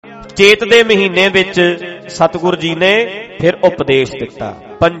ਚੇਤ ਦੇ ਮਹੀਨੇ ਵਿੱਚ ਸਤਿਗੁਰੂ ਜੀ ਨੇ ਫਿਰ ਉਪਦੇਸ਼ ਦਿੱਤਾ।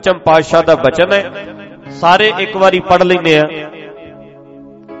 ਪੰਚਮ ਪਾਤਸ਼ਾਹ ਦਾ ਬਚਨ ਹੈ, ਸਾਰੇ ਇੱਕ ਵਾਰੀ ਪੜ੍ਹ ਲੈਂਦੇ ਆ।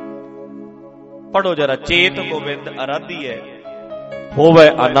 ਪੜੋ ਜਰਾ। ਚੇਤ ਗੋਬਿੰਦ ਅਰਾਧੀਐ ਹੋਵੇ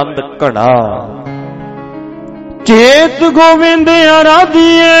ਆਨੰਦ ਘਣਾ। ਚੇਤ ਗੋਬਿੰਦ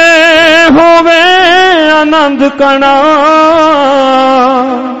ਅਰਾਧੀਐ ਹੋਵੇ ਆਨੰਦ ਘਣਾ।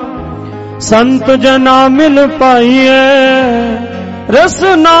 ਸੰਤ ਜਨਾ ਮਿਲ ਪਾਈਐ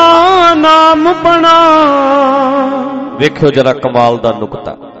ਰਸਨਾ ਨਾਮ ਬਣਾ। ਵੇਖਿਓ ਜਰਾ ਕਮਾਲ ਦਾ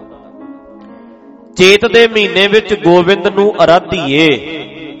ਨੁਕਤਾ। ਚੇਤ ਦੇ ਮਹੀਨੇ ਵਿੱਚ ਗੋਬਿੰਦ ਨੂੰ ਅਰਾਧੀਏ,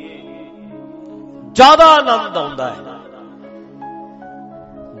 ਜ਼ਿਆਦਾ ਆਨੰਦ ਆਉਂਦਾ ਹੈ।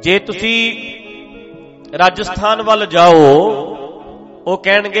 ਜੇ ਤੁਸੀਂ ਰਾਜਸਥਾਨ ਵੱਲ ਜਾਓ, ਉਹ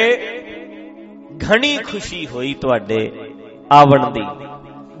ਕਹਿਣਗੇ ਘਣੀ ਖੁਸ਼ੀ ਹੋਈ ਤੁਹਾਡੇ ਆਵਣ ਦੀ।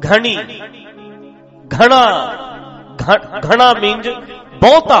 ਘਣੀ, ਘਣਾ, ਘਣਾ ਮੀਨਜ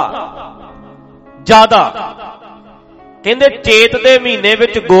ਬਹੁਤਾ, ਜ਼ਿਆਦਾ। ਕਹਿੰਦੇ ਚੇਤ ਦੇ ਮਹੀਨੇ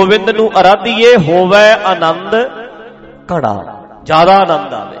ਵਿੱਚ ਗੋਬਿੰਦ ਨੂੰ ਅਰਾਧੀਏ ਹੋਵੇ ਆਨੰਦ ਘਣਾ। ਜ਼ਿਆਦਾ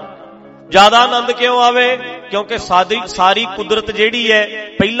ਆਨੰਦ ਆਵੇ। ਜ਼ਿਆਦਾ ਆਨੰਦ ਕਿਉਂ ਆਵੇ? ਕਿਉਂਕਿ ਸਾਰੀ ਕੁਦਰਤ ਜਿਹੜੀ ਹੈ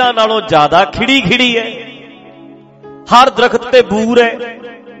ਪਹਿਲਾਂ ਨਾਲੋਂ ਜ਼ਿਆਦਾ ਖਿੜੀ ਹੈ। ਹਰ ਦਰਖਤ ਤੇ ਬੂਰ ਹੈ।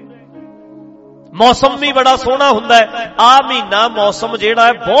 ਮੌਸਮ ਵੀ ਬੜਾ ਸੋਹਣਾ ਹੁੰਦਾ ਹੈ। ਆਹ ਮਹੀਨਾ ਮੌਸਮ ਜਿਹੜਾ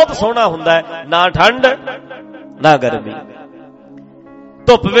ਹੈ ਬਹੁਤ ਸੋਹਣਾ ਹੁੰਦਾ ਹੈ, ਨਾ ਠੰਡ ਨਾ ਗਰਮੀ।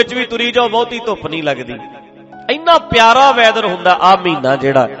 ਧੁੱਪ ਵਿੱਚ ਵੀ ਤੁਰੀ ਜਾਓ, ਬਹੁਤੀ ਧੁੱਪ ਨਹੀਂ ਲੱਗਦੀ। ਇੰਨਾ ਪਿਆਰਾ ਵੈਦਰ ਹੁੰਦਾ ਆਹ ਮਹੀਨਾ।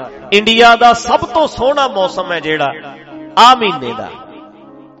 ਜਿਹੜਾ ਇੰਡੀਆ ਦਾ ਸਭ ਤੋਂ ਸੋਹਣਾ ਮੌਸਮ ਹੈ ਜਿਹੜਾ ਆਹ ਮਹੀਨੇ ਦਾ,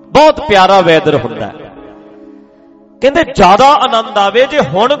 ਬਹੁਤ ਪਿਆਰਾ ਵੈਦਰ ਹੁੰਦਾ। ਕਹਿੰਦੇ ਜ਼ਿਆਦਾ ਆਨੰਦ ਆਵੇ ਜੇ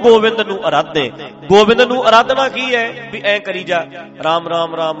ਹੁਣ ਗੋਬਿੰਦ ਨੂੰ ਅਰਾਧੇ। ਗੋਬਿੰਦ ਨੂੰ ਅਰਾਧਨਾ ਕੀ ਹੈ? ਵੀ ਐ ਕਰੀ ਜਾ, ਰਾਮ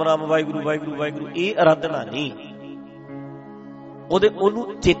ਰਾਮ ਰਾਮ ਰਾਮ, ਵਾਹਿਗੁਰੂ ਵਾਹਿਗੁਰੂ ਵਾਹਿਗੁਰੂ। ਇਹ ਅਰਾਧਨਾ ਨਹੀਂ। ਉਹਨੂੰ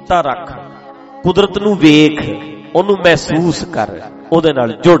ਚੇਤਾ ਰੱਖ, ਕੁਦਰਤ ਨੂੰ ਵੇਖ, ਉਹਨੂੰ ਮਹਿਸੂਸ ਕਰ, ਉਹਦੇ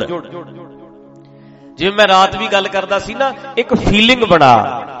ਨਾਲ ਜੁੜ। ਜਿਵੇਂ ਮੈਂ ਰਾਤ ਵੀ ਗੱਲ ਕਰਦਾ ਸੀ ਨਾ, ਇੱਕ ਫੀਲਿੰਗ ਬਣਾ।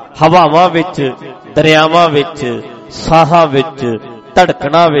 ਹਵਾਵਾਂ ਵਿੱਚ, ਦਰਿਆਵਾਂ ਵਿੱਚ, ਸਾਹਾਂ ਵਿੱਚ,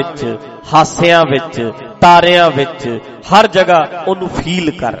 ਧੜਕਣਾਂ ਵਿੱਚ, ਹਾਸਿਆਂ ਵਿੱਚ, ਤਾਰਿਆਂ ਵਿੱਚ, ਹਰ ਜਗ੍ਹਾ ਉਹਨੂੰ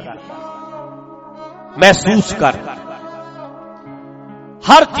ਫੀਲ ਕਰ, ਮਹਿਸੂਸ ਕਰ।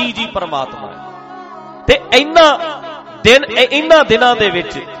 ਹਰ ਚੀਜ਼ ਹੀ ਪਰਮਾਤਮਾ ਹੈ। ਤੇ ਇਹਨਾਂ ਦਿਨਾਂ ਦੇ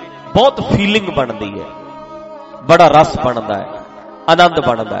ਵਿੱਚ ਬਹੁਤ ਫੀਲਿੰਗ ਬਣਦੀ ਹੈ, ਬੜਾ ਰਸ ਬਣਦਾ ਹੈ, ਆਨੰਦ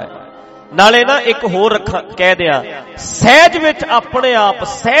ਬਣਦਾ ਹੈ। ਨਾਲੇ ਨਾ ਇੱਕ ਹੋਰ ਕਹਿ ਦਿਆਂ, ਸਹਿਜ ਵਿੱਚ, ਆਪਣੇ ਆਪ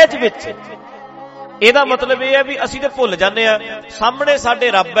ਸਹਿਜ ਵਿੱਚ। ਇਹਦਾ ਮਤਲਬ ਇਹ ਹੈ ਵੀ ਅਸੀਂ ਤੇ ਭੁੱਲ ਜਾਂਦੇ ਆ, ਸਾਹਮਣੇ ਸਾਡੇ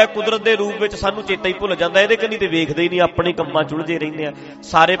ਰੱਬ ਹੈ ਕੁਦਰਤ ਦੇ ਰੂਪ ਵਿੱਚ, ਸਾਨੂੰ ਚੇਤਾ ਹੀ ਭੁੱਲ ਜਾਂਦਾ। ਇਹਦੇ ਕੰਨੀ ਤੇ ਵੇਖਦੇ ਹੀ ਨਹੀਂ, ਆਪਣੇ ਕੰਮਾਂ ਚ ਉਲਝੇ ਰਹਿੰਦੇ ਆ।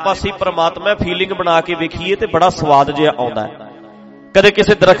 ਸਾਰੇ ਪਾਸੇ ਪਰਮਾਤਮਾ। ਫੀਲਿੰਗ ਬਣਾ ਕੇ ਵੇਖੀਏ ਤੇ ਬੜਾ ਸਵਾਦ ਜਿਹਾ ਆਉਂਦਾ ਹੈ। ਕਦੇ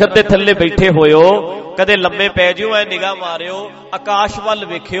ਕਿਸੇ ਦਰਖਤ ਦੇ ਥੱਲੇ ਬੈਠੇ ਹੋਇਓ, ਕਦੇ ਲੰਮੇ ਪੈ ਜਿਓ, ਐ ਨਿਗਾਹ ਮਾਰਿਓ, ਆਕਾਸ਼ ਵੱਲ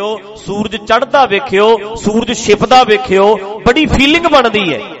ਵੇਖਿਓ, ਸੂਰਜ ਚੜ੍ਹਦਾ ਵੇਖਿਓ, ਸੂਰਜ ਛਿਪਦਾ ਵੇਖਿਓ, ਬੜੀ ਫੀਲਿੰਗ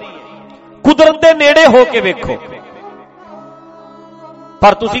ਬਣਦੀ ਹੈ। ਕੁਦਰਤ ਦੇ ਨੇੜੇ ਹੋ ਕੇ ਵੇਖੋ।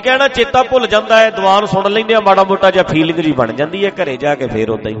 ਪਰ ਤੁਸੀਂ ਕਹਿਣਾ ਚੇਤਾ ਭੁੱਲ ਜਾਂਦਾ ਹੈ। ਦੀਵਾਨ ਸੁਣ ਲੈਂਦੇ ਆ, ਮਾੜਾ ਮੋਟਾ ਜਿਹਾ ਫੀਲਿੰਗ ਜੀ ਬਣ ਜਾਂਦੀ ਹੈ, ਘਰੇ ਜਾ ਕੇ ਫੇਰ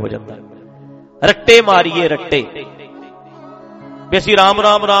ਉਦਾਂ ਹੀ ਹੋ ਜਾਂਦਾ। ਰੱਟੇ ਮਾਰੀਏ, ਰੱਟੇ ਵੀ ਅਸੀਂ ਰਾਮ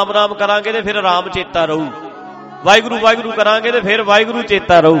ਰਾਮ ਰਾਮ ਰਾਮ ਕਰਾਂਗੇ ਤੇ ਫਿਰ ਰਾਮ ਚੇਤਾ ਰਹੂ, ਵਾਹਿਗੁਰੂ ਵਾਹਿਗੁਰੂ ਕਰਾਂਗੇ ਤੇ ਫਿਰ ਵਾਹਿਗੁਰੂ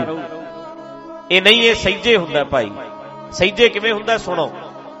ਚੇਤਾ ਰਹੂ। ਇਹ ਨਹੀਂ, ਇਹ ਸਹਿਜੇ ਹੁੰਦਾ ਭਾਈ। ਸਹਿਜੇ ਕਿਵੇਂ ਹੁੰਦਾ? ਸੁਣੋ।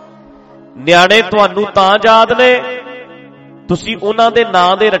 ਨਿਆਣੇ ਤੁਹਾਨੂੰ ਤਾਂ ਯਾਦ ਨੇ, ਤੁਸੀਂ ਉਹਨਾਂ ਦੇ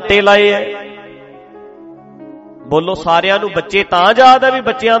ਨਾਂ ਦੇ ਰੱਟੇ ਲਾਏ ਐ। ਬੋਲੋ। ਸਾਰਿਆਂ ਨੂੰ ਬੱਚੇ ਤਾਂ ਯਾਦ ਹੈ ਵੀ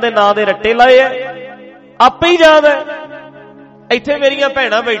ਬੱਚਿਆਂ ਦੇ ਨਾਂ ਦੇ ਰੱਟੇ ਲਾਏ ਐ, ਆਪੇ ਹੀ ਯਾਦ ਹੈ। ਇੱਥੇ ਮੇਰੀਆਂ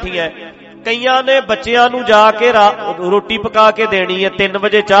ਭੈਣਾਂ ਬੈਠੀਆਂ, ਕਈਆਂ ਨੇ ਬੱਚਿਆਂ ਨੂੰ ਜਾ ਕੇ ਰੋਟੀ ਪਕਾ ਕੇ ਦੇਣੀ ਹੈ, 3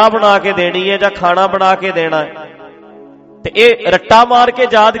 ਵਜੇ ਚਾਹ ਬਣਾ ਕੇ ਦੇਣੀ ਹੈ, ਜਾਂ ਖਾਣਾ ਬਣਾ ਕੇ ਦੇਣਾ, ਤੇ ਇਹ ਰੱਟਾ ਮਾਰ ਕੇ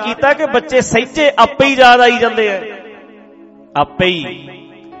ਯਾਦ ਕੀਤਾ ਕਿ ਬੱਚੇ ਸਹਿਜੇ ਆਪੇ ਹੀ ਯਾਦ ਆਈ ਜਾਂਦੇ ਐ। ਆਪੇ ਹੀ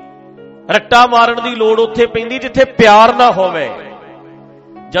ਰੱਟਾ ਮਾਰਨ ਦੀ ਲੋੜ ਉੱਥੇ ਪੈਂਦੀ ਜਿੱਥੇ ਪਿਆਰ ਨਾ ਹੋਵੇ।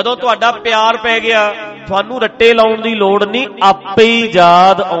 ਜਦੋਂ ਤੁਹਾਡਾ ਪਿਆਰ ਪੈ ਗਿਆ, ਤੁਹਾਨੂੰ ਰੱਟੇ ਲਾਉਣ ਦੀ ਲੋੜ ਨਹੀਂ, ਆਪੇ ਹੀ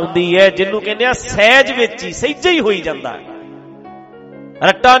ਯਾਦ ਆਉਂਦੀ ਹੈ। ਜਿਹਨੂੰ ਕਹਿੰਦੇ ਆ ਸਹਿਜ ਵਿੱਚ ਹੀ, ਸਹਿਜੇ ਹੀ ਹੋਈ ਜਾਂਦਾ।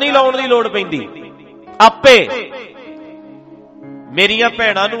 ਰੱਟਾ ਨਹੀਂ ਲਾਉਣ ਦੀ ਲੋੜ ਪੈਂਦੀ, ਆਪੇ। ਮੇਰੀਆਂ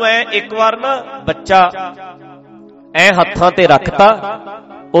ਭੈਣਾਂ ਨੂੰ ਇੱਕ ਵਾਰ ਨਾ ਬੱਚਾ ਹੱਥਾਂ ਤੇ ਰੱਖਤਾ,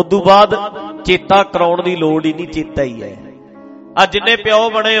 ਉਦੋਂ ਬਾਅਦ ਚੇਤਾ ਕਰਾਉਣ ਦੀ ਲੋੜ ਹੀ ਨਹੀਂ, ਚੇਤਾ ਹੀ ਹੈ। ਆ ਜਿੰਨੇ ਪਿਓ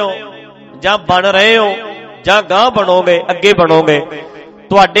ਬਣੇ ਹੋ ਜਾਂ ਬਣ ਰਹੇ ਹੋ ਜਾਂ ਗਾਂ ਬਣੋਗੇ, ਅੱਗੇ ਬਣੋਗੇ,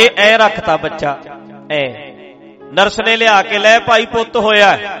 ਤੁਹਾਡੇ ਰੱਖਤਾ ਬੱਚਾ। ਨਰਸ ਨੇ ਲਿਆ ਕੇ, ਲੈ ਭਾਈ ਪੁੱਤ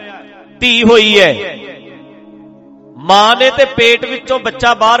ਹੋਇਆ, ਧੀ ਹੋਈ ਹੈ। ਮਾਂ ਨੇ ਤੇ ਪੇਟ ਵਿੱਚੋਂ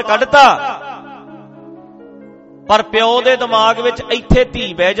ਬੱਚਾ ਬਾਹਰ ਕੱਢਤਾ, ਪਰ ਪਿਓ ਦੇ ਦਿਮਾਗ ਵਿੱਚ ਇੱਥੇ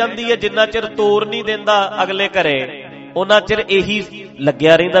ਧੀ ਬਹਿ ਜਾਂਦੀ ਹੈ। ਜਿੰਨਾ ਚਿਰ ਤੋਰ ਨਹੀਂ ਦਿੰਦਾ ਅਗਲੇ ਘਰੇ, ਉਹਨਾਂ ਚਿਰ ਇਹੀ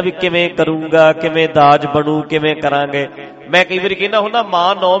ਲੱਗਿਆ ਰਹਿੰਦਾ ਵੀ ਕਿਵੇਂ ਕਰੂੰਗਾ, ਕਿਵੇਂ ਦਾਜ ਬਣੂ, ਕਿਵੇਂ ਕਰਾਂਗੇ। ਮੈਂ ਕਈ ਵਾਰੀ ਕਹਿੰਦਾ ਹੁੰਦਾ,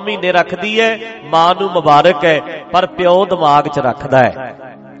 ਮਾਂ 9 ਮਹੀਨੇ ਰੱਖਦੀ ਹੈ, ਮਾਂ ਨੂੰ ਮੁਬਾਰਕ ਹੈ, ਪਰ ਪਿਓ ਦਿਮਾਗ 'ਚ ਰੱਖਦਾ ਹੈ।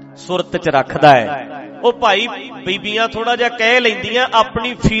 ਸੁਰਤ 'ਚ ਰੱਖਦਾ ਹੈ। ਉਹ ਭਾਈ ਬੀਬੀਆਂ ਥੋੜਾ ਜਿਹਾ ਕਹਿ ਲੈਂਦੀਆਂ,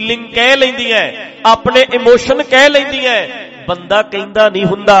 ਆਪਣੀ ਫੀਲਿੰਗ ਕਹਿ ਲੈਂਦੀਆਂ, ਆਪਣੇ ਇਮੋਸ਼ਨ ਕਹਿ ਲੈਂਦੀਆਂ, ਬੰਦਾ ਕਹਿੰਦਾ ਨਹੀਂ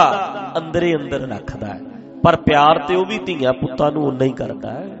ਹੁੰਦਾ, ਅੰਦਰੇ ਅੰਦਰ ਰੱਖਦਾ ਹੈ। ਪਰ ਪਿਆਰ ਤੇ ਉਹ ਵੀ ਧੀਆਂ ਪੁੱਤਾਂ ਨੂੰ ਉਨਾ ਹੀ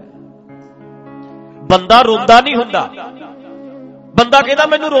ਕਰਦਾ ਹੈ। ਬੰਦਾ ਰੋਂਦਾ ਨਹੀਂ ਹੁੰਦਾ, ਬੰਦਾ ਕਹਿੰਦਾ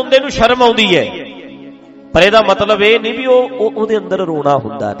ਮੈਨੂੰ ਰੋਂਦੇ ਨੂੰ ਸ਼ਰਮ ਆਉਂਦੀ ਹੈ, ਪਰ ਇਹਦਾ ਮਤਲਬ ਇਹ ਨਹੀਂ ਵੀ ਉਹਦੇ ਅੰਦਰ ਰੋਣਾ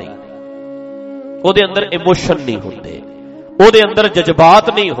ਹੁੰਦਾ ਨਹੀਂ, ਉਹਦੇ ਅੰਦਰ ਇਮੋਸ਼ਨ ਨਹੀਂ ਹੁੰਦੇ, ਉਹਦੇ ਅੰਦਰ ਜਜ਼ਬਾਤ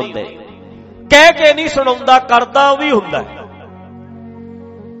ਨਹੀਂ ਹੁੰਦੇ। ਕਹਿ ਕੇ ਨਹੀਂ ਸੁਣਾਉਂਦਾ, ਕਰਦਾ ਉਹ ਵੀ ਹੁੰਦਾ।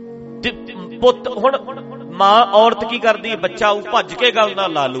 ਪੁੱਤ ਹੁਣ ਮਾਂ ਔਰਤ ਕੀ ਕਰਦੀ ਹੈ, ਬੱਚਾ ਉਹ ਭੱਜ ਕੇ ਗੱਲ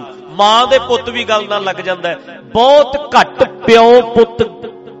ਨਾਲ ਲਾ ਲੂ, ਮਾਂ ਦੇ ਪੁੱਤ ਵੀ ਗੱਲ ਨਾਲ ਲੱਗ ਜਾਂਦਾ। ਬਹੁਤ ਘੱਟ ਪਿਓ ਪੁੱਤ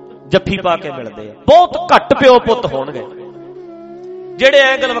ਜੱਫੀ ਪਾ ਕੇ ਮਿਲਦੇ ਆ, ਬਹੁਤ ਘੱਟ ਪਿਓ ਪੁੱਤ ਹੋਣਗੇ ਜਿਹੜੇ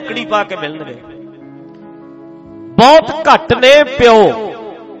ਐ ਗਲਵੱਕੜੀ ਪਾ ਕੇ ਮਿਲਣਗੇ। ਬਹੁਤ ਘੱਟ ਨੇ ਪਿਓ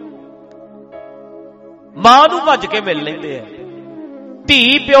ਮਾਂ ਨੂੰ ਭੱਜ ਕੇ ਮਿਲ ਲੈਂਦੇ ਆ,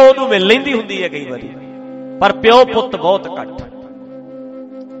 ਧੀ ਪਿਓ ਨੂੰ ਮਿਲ ਲੈਂਦੀ ਹੁੰਦੀ ਹੈ ਕਈ ਵਾਰੀ, ਪਰ ਪਿਓ ਪੁੱਤ ਬਹੁਤ ਘੱਟ।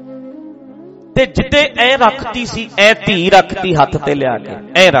 ਤੇ ਜਿੱਦੇ ਐ ਰੱਖਤੀ ਸੀ, ਐ ਧੀ ਰੱਖਤੀ ਹੱਥ ਤੇ ਲਿਆ ਕੇ,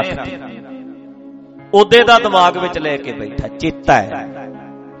 ਐ ਰੱਖਤੀ, ਉਹਦੇ ਦਾ ਦਿਮਾਗ ਵਿੱਚ ਲੈ ਕੇ ਬੈਠਾ, ਚੇਤਾ ਹੈ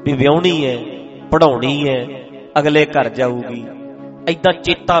ਵੀ ਵਿਆਹੁਣੀ ਹੈ, ਪੜਾਉਣੀ ਹੈ, ਅਗਲੇ ਘਰ ਜਾਊਗੀ, ਏਦਾਂ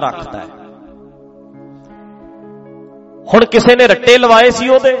ਚੇਤਾ ਰੱਖਦਾ ਹੈ। ਹੁਣ ਕਿਸੇ ਨੇ ਰੱਟੇ ਲਵਾਏ ਸੀ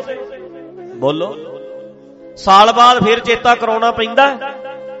ਉਹਦੇ, ਬੋਲੋ, ਸਾਲ ਬਾਅਦ ਫਿਰ ਚੇਤਾ ਕਰਾਉਣਾ ਪੈਂਦਾ।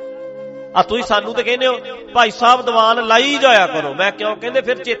 ਆ ਤੁਸੀਂ ਸਾਨੂੰ ਤੇ ਕਹਿੰਦੇ ਹੋ ਭਾਈ ਸਾਹਿਬ ਦੀਵਾਨ ਲਾਈ ਜਾਇਆ ਕਰੋ, ਮੈਂ ਕਿਉਂ? ਕਹਿੰਦੇ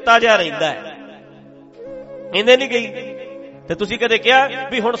ਫਿਰ ਚੇਤਾ ਜਿਹਾ ਰਹਿੰਦਾ ਹੈ, ਕਹਿੰਦੇ ਨਹੀਂ ਗਈ। ਤੇ ਤੁਸੀਂ ਕਦੇ ਕਿਹਾ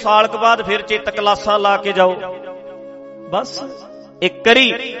ਵੀ ਹੁਣ ਸਾਲ ਕੁ ਬਾਅਦ ਫਿਰ ਚੇਤ ਕਲਾਸਾਂ ਲਾ ਕੇ ਜਾਓ? ਬਸ ਇੱਕ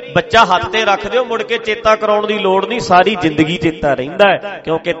ਵਾਰੀ ਬੱਚਾ ਹੱਥ ਤੇ ਰੱਖ ਦਿਓ, ਮੁੜ ਕੇ ਚੇਤਾ ਕਰਾਉਣ ਦੀ ਲੋੜ ਨਹੀਂ, ਸਾਰੀ ਜ਼ਿੰਦਗੀ ਚੇਤਾ ਰਹਿੰਦਾ ਹੈ,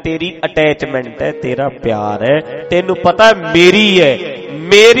 ਕਿਉਂਕਿ ਤੇਰੀ ਅਟੈਚਮੈਂਟ ਹੈ, ਤੇਰਾ ਪਿਆਰ ਹੈ, ਤੈਨੂੰ ਪਤਾ ਮੇਰੀ ਹੈ,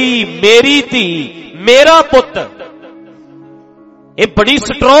 ਮੇਰੀ ਧੀ, ਮੇਰਾ ਪੁੱਤ, ਇਹ ਬੜੀ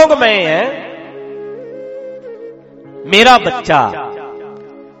ਸਟਰੋਂਗ ਮੈਂ ਹੈ, ਮੇਰਾ ਬੱਚਾ।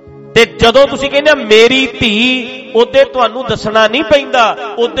 ਤੇ ਜਦੋਂ ਤੁਸੀਂ ਕਹਿੰਦੇ ਮੇਰੀ ਧੀ, ਉਹਦੇ ਤੁਹਾਨੂੰ ਦੱਸਣਾ ਨਹੀਂ ਪੈਂਦਾ,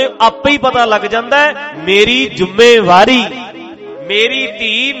 ਉਹਦੇ ਆਪੇ ਹੀ ਪਤਾ ਲੱਗ ਜਾਂਦਾ ਹੈ ਮੇਰੀ ਜ਼ਿੰਮੇਵਾਰੀ, ਮੇਰੀ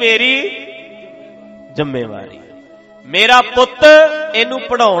ਧੀ ਮੇਰੀ ਜ਼ਿੰਮੇਵਾਰੀ, ਮੇਰਾ ਪੁੱਤ ਇਹਨੂੰ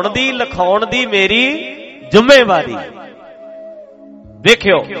ਪੜਾਉਣ ਦੀ ਲਿਖਾਉਣ ਦੀ ਮੇਰੀ ਜ਼ਿੰਮੇਵਾਰੀ।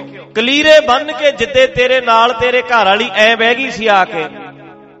 ਵੇਖਿਓ ਕਲੀਰੇ ਬੰਨ ਕੇ ਜਿੱਦੇ ਤੇਰੇ ਨਾਲ ਤੇਰੇ ਘਰ ਵਾਲੀ ਐ ਬਹਿ ਗਈ ਸੀ ਆ ਕੇ,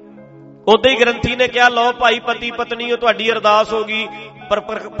 ਉਦੋਂ ਹੀ ਗ੍ਰੰਥੀ ਨੇ ਕਿਹਾ ਲਓ ਭਾਈ ਪਤੀ ਪਤਨੀ, ਉਹ ਤੁਹਾਡੀ ਅਰਦਾਸ ਹੋ ਗਈ,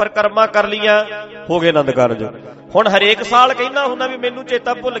 ਪਰਕਰਮਾ ਕਰ ਲੀਆਂ, ਹੋ ਗਏ ਆਨੰਦ ਕਾਰਜ। ਹੁਣ ਹਰੇਕ ਸਾਲ ਕਹਿੰਦਾ ਹੁੰਦਾ ਵੀ ਮੈਨੂੰ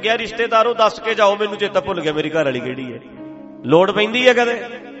ਚੇਤਾ ਭੁੱਲ ਗਿਆ, ਰਿਸ਼ਤੇਦਾਰੋ ਦੱਸ ਕੇ ਜਾਓ ਮੈਨੂੰ ਚੇਤਾ ਭੁੱਲ ਗਿਆ ਮੇਰੀ ਘਰ ਵਾਲੀ ਕਿਹੜੀ ਹੈ। ਲੋੜ ਪੈਂਦੀ ਹੈ ਕਦੇ?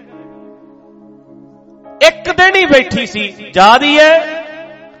 ਇੱਕ ਦਿਨ ਹੀ ਬੈਠੀ ਸੀ, ਯਾਦ ਹੀ ਹੈ।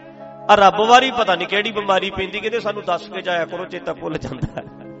 ਆ ਰੱਬ ਵਾਰੀ ਪਤਾ ਨਹੀਂ ਕਿਹੜੀ ਬਿਮਾਰੀ ਪੈਂਦੀ, ਕਹਿੰਦੇ ਸਾਨੂੰ ਦੱਸ ਕੇ ਜਾਇਆ ਕਰੋ, ਚੇਤਾ ਭੁੱਲ ਜਾਂਦਾ।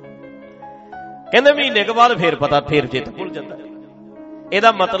 ਕਹਿੰਦੇ ਮਹੀਨੇ ਕੁ ਬਾਅਦ ਫੇਰ ਪਤਾ, ਫੇਰ ਚੇਤਾ ਭੁੱਲ ਜਾਂਦਾ।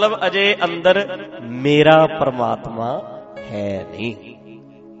 ਇਹਦਾ ਮਤਲਬ ਅਜੇ ਅੰਦਰ ਮੇਰਾ ਪਰਮਾਤਮਾ ਹੈ ਨਹੀਂ,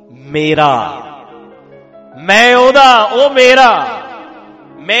 ਮੇਰਾ, ਮੈਂ ਉਹਦਾ, ਉਹ ਮੇਰਾ,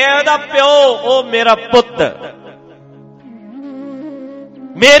 ਮੈਂ ਉਹਦਾ ਪਿਓ, ਉਹ ਮੇਰਾ ਪੁੱਤ,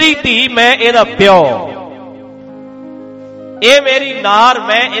 ਮੇਰੀ ਧੀ, ਮੈਂ ਇਹਦਾ ਪਿਓ, ਇਹ ਮੇਰੀ ਨਾਰ,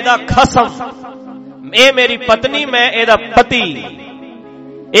 ਮੈਂ ਇਹਦਾ ਖਸਮ, ਇਹ ਮੇਰੀ ਪਤਨੀ, ਮੈਂ ਇਹਦਾ ਪਤੀ,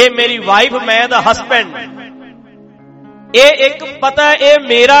 ਇਹ ਮੇਰੀ ਵਾਈਫ, ਮੈਂ ਇਹਦਾ ਹਸਬੈਂਡ। ਇਹ ਇੱਕ ਪਤਾ ਇਹ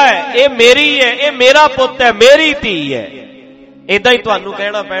ਮੇਰਾ ਹੈ, ਇਹ ਮੇਰੀ ਹੈ, ਇਹ ਮੇਰਾ ਪੁੱਤ ਹੈ, ਮੇਰੀ ਧੀ ਹੈ। ਏਦਾਂ ਹੀ ਤੁਹਾਨੂੰ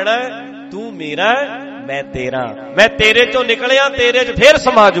ਕਹਿਣਾ ਪੈਣਾ, ਤੂੰ ਮੇਰਾ, ਮੈਂ ਤੇਰਾ, ਮੈਂ ਤੇਰੇ ਚੋਂ ਨਿਕਲਿਆ, ਤੇਰੇ ਚ ਫੇਰ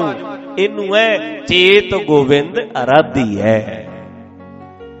ਸਮਾ ਜੂ। ਇਹਨੂੰ ਹੈ ਚੇਤ ਗੋਬਿੰਦ ਅਰਾਧੀ ਹੈ,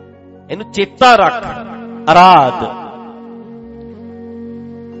 ਇਹਨੂੰ ਚੇਤਾ ਰੱਖ, ਅਰਾਧ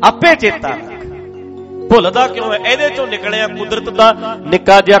ਆਪੇ ਚੇਤਾ ਰੱਖ। ਭੁੱਲਦਾ ਕਿਉਂ ਹੈ? ਇਹਦੇ ਚੋਂ ਨਿਕਲਿਆ, ਕੁਦਰਤ ਦਾ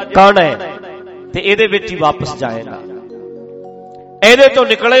ਨਿੱਕਾ ਜਿਹਾ ਕਣ ਹੈ ਤੇ ਇਹਦੇ ਵਿੱਚ ਹੀ ਵਾਪਸ ਜਾਏਗਾ। ਇਹਦੇ ਚੋਂ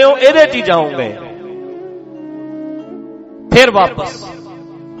ਨਿਕਲੇ ਹੋ, ਇਹਦੇ ਚ ਹੀ ਜਾਓਗੇ ਫਿਰ ਵਾਪਸ।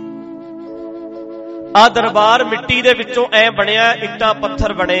 ਆ ਦਰਬਾਰ ਮਿੱਟੀ ਦੇ ਵਿੱਚੋਂ ਐ ਬਣਿਆ, ਇੱਟਾਂ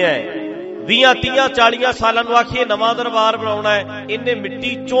ਪੱਥਰ ਬਣੇ ਐ। 20 30 40 ਸਾਲਾਂ ਨੂੰ ਆਖੀਏ ਨਵਾਂ ਦਰਬਾਰ ਬਣਾਉਣਾ ਹੈ, ਇਹਨੇ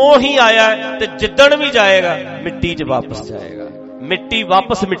ਮਿੱਟੀ ਚੋਂ ਹੀ ਆਇਆ ਤੇ ਜਿੱਦਣ ਵੀ ਜਾਏਗਾ ਮਿੱਟੀ 'ਚ ਵਾਪਸ ਜਾਏਗਾ। ਮਿੱਟੀ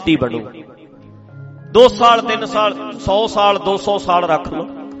ਵਾਪਸ ਮਿੱਟੀ ਬਣੂ। 2 ਸਾਲ 3 ਸਾਲ 100 ਸਾਲ 200 ਸਾਲ ਰੱਖ ਲਓ,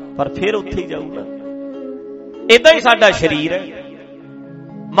 ਪਰ ਫਿਰ ਉੱਥੇ ਹੀ ਜਾਊਗਾ। ਏਦਾਂ ਹੀ ਸਾਡਾ ਸਰੀਰ ਹੈ।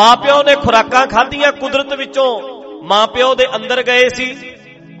 ਮਾਂ ਪਿਓ ਨੇ ਖੁਰਾਕਾਂ ਖਾਧੀਆਂ ਕੁਦਰਤ ਵਿੱਚੋਂ, ਮਾਂ ਪਿਓ ਦੇ ਅੰਦਰ ਗਏ ਸੀ,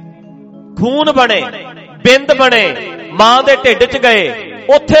 ਖੂਨ ਬਣੇ, ਬਿੰਦ ਬਣੇ, ਮਾਂ ਦੇ ਢਿੱਡ 'ਚ ਗਏ,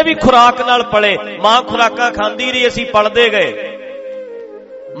 ਉੱਥੇ ਵੀ ਖੁਰਾਕ ਨਾਲ ਪਲੇ। ਮਾਂ ਖੁਰਾਕਾਂ ਖਾਂਦੀ ਰਹੀ, ਅਸੀਂ ਪਲਦੇ ਗਏ।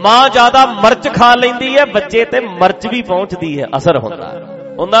 ਮਾਂ ਜ਼ਿਆਦਾ ਮਿਰਚ ਖਾ ਲੈਂਦੀ ਹੈ, ਬੱਚੇ ਤੇ ਮਿਰਚ ਵੀ ਪਹੁੰਚਦੀ ਹੈ, ਅਸਰ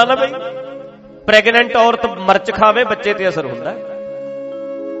ਹੁੰਦਾ ਨਾ ਬਈ। ਪ੍ਰੈਗਨੈਂਟ ਔਰਤ ਮਿਰਚ ਖਾਵੇ, ਬੱਚੇ ਤੇ ਅਸਰ ਹੁੰਦਾ।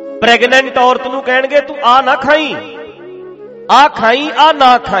 ਪ੍ਰੈਗਨੈਂਟ ਔਰਤ ਨੂੰ ਕਹਿਣਗੇ ਤੂੰ ਆ ਨਾ ਖਾਈ, आ खाई आ ना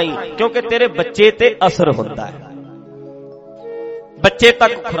खाई, क्योंकि तेरे बच्चे ते असर हुंदा है, बच्चे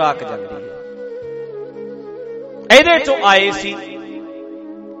तक खुराक जाती है। ਇਹਦੇ ਚੋਂ ਆਏ ਸੀ,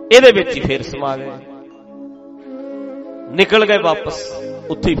 ਇਹਦੇ ਵਿੱਚ ਹੀ ਫੇਰ ਸਮਾ ਗਏ, ਨਿਕਲ ਗਏ ਵਾਪਸ,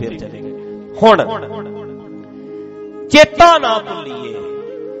 ਉੱਥੇ ਹੀ ਫੇਰ ਚਲੇ ਗਏ। ਹੁਣ ਚੇਤਾ ਨਾ ਭੁੱਲੀਏ,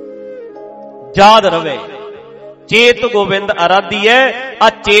 ਯਾਦ ਰਵੇ, ਚੇਤ ਗੋਬਿੰਦ ਆਰਾਧੀਐ। ਆ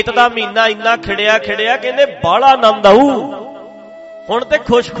ਚੇਤ ਦਾ ਮਹੀਨਾ ਇੰਨਾ ਖਿੜਿਆ ਖਿੜਿਆ, ਕਹਿੰਦੇ ਬਾਹਲਾ ਆਨੰਦ ਆਊ। ਹੁਣ ਤੇ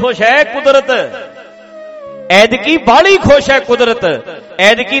ਖੁਸ਼ ਹੈ ਕੁਦਰਤ, ਐਦਕੀ ਬਾਹਲੀ ਖੁਸ਼ ਹੈ ਕੁਦਰਤ,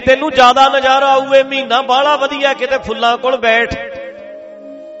 ਐਦਕੀ ਤੈਨੂੰ ਜ਼ਿਆਦਾ ਨਜ਼ਾਰਾ ਆਊਏ, ਮਹੀਨਾ ਬਾਹਲਾ ਵਧੀਆ, ਕਿਤੇ ਫੁੱਲਾਂ ਕੋਲ ਬੈਠ।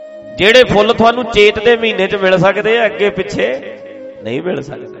 ਜਿਹੜੇ ਫੁੱਲ ਤੁਹਾਨੂੰ ਚੇਤ ਦੇ ਮਹੀਨੇ 'ਚ ਮਿਲ ਸਕਦੇ ਆ, ਅੱਗੇ ਪਿੱਛੇ ਨਹੀਂ ਮਿਲ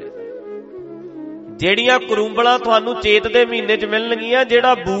ਸਕਦੇ। ਜਿਹੜੀਆਂ ਕਰੂੰਬਲਾਂ ਤੁਹਾਨੂੰ ਚੇਤ ਦੇ ਮਹੀਨੇ 'ਚ ਮਿਲਣਗੀਆਂ,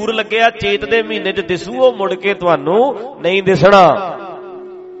 ਜਿਹੜਾ ਬੂਰ ਲੱਗਿਆ ਚੇਤ ਦੇ ਮਹੀਨੇ 'ਚ ਦਿਸੂ, ਉਹ ਮੁੜ ਕੇ ਤੁਹਾਨੂੰ ਨਹੀਂ ਦਿਸਣਾ।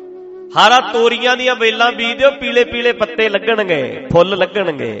 ਹਾਰਾ ਤੋਰੀਆਂ ਦੀਆਂ ਵੇਲਾਂ ਬੀਜ ਦਿਓ, ਪੀਲੇ ਪੀਲੇ ਪੱਤੇ ਲੱਗਣਗੇ, ਫੁੱਲ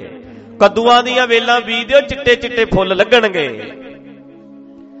ਲੱਗਣਗੇ। ਕੱਦੂਆਂ ਦੀਆਂ ਵੇਲਾਂ ਬੀਜ ਦਿਓ, ਚਿੱਟੇ ਚਿੱਟੇ ਫੁੱਲ ਲੱਗਣਗੇ।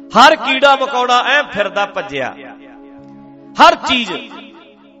 ਹਰ ਕੀੜਾ ਮਕੌੜਾ ਐ ਫਿਰਦਾ ਭੱਜਿਆ, ਹਰ ਚੀਜ਼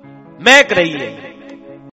ਮਹਿਕ ਰਹੀ ਹੈ।